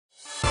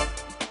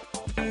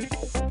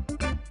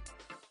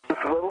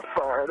Just a little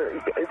farther.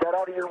 Is that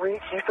out of your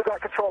reach? You still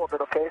got control of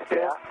it, okay, Steve?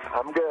 Yeah,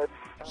 I'm good.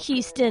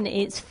 Houston,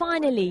 it's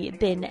finally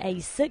been a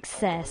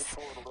success.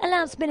 A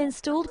lab's been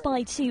installed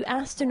by 2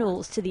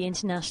 astronauts to the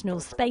International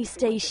Space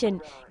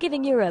Station,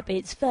 giving Europe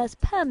its first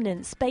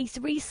permanent space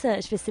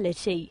research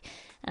facility.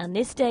 And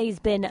this day's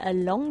been a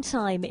long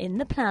time in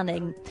the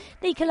planning.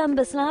 The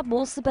Columbus lab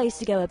was supposed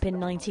to go up in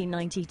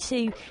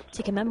 1992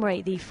 to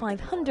commemorate the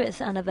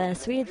 500th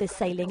anniversary of the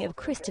sailing of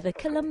Christopher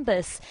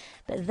Columbus.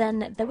 But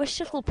then there were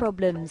shuttle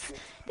problems.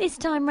 This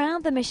time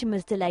round, the mission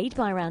was delayed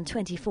by around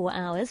 24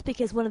 hours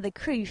because one of the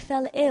crew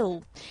fell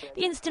ill.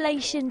 The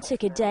installation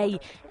took a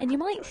day, and you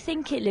might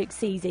think it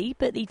looks easy,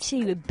 but the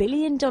 $2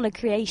 billion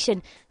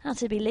creation had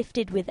to be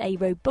lifted with a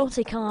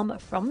robotic arm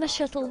from the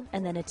shuttle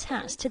and then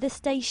attached to the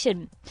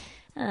station.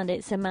 And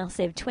it's a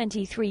massive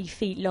 23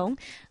 feet long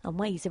and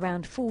weighs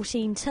around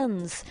 14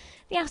 tons.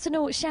 The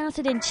astronauts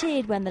shouted and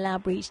cheered when the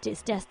lab reached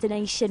its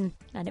destination,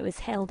 and it was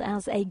hailed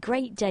as a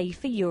great day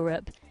for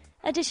Europe.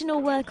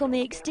 Additional work on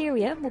the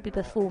exterior will be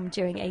performed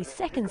during a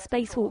second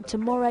spacewalk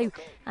tomorrow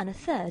and a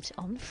third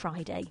on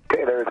Friday.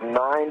 Okay, there's 9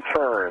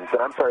 turns.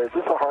 And I'm sorry, is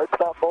this a hard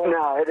stop, Bo?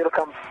 No, it'll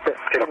come.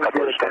 It'll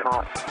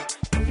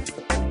come.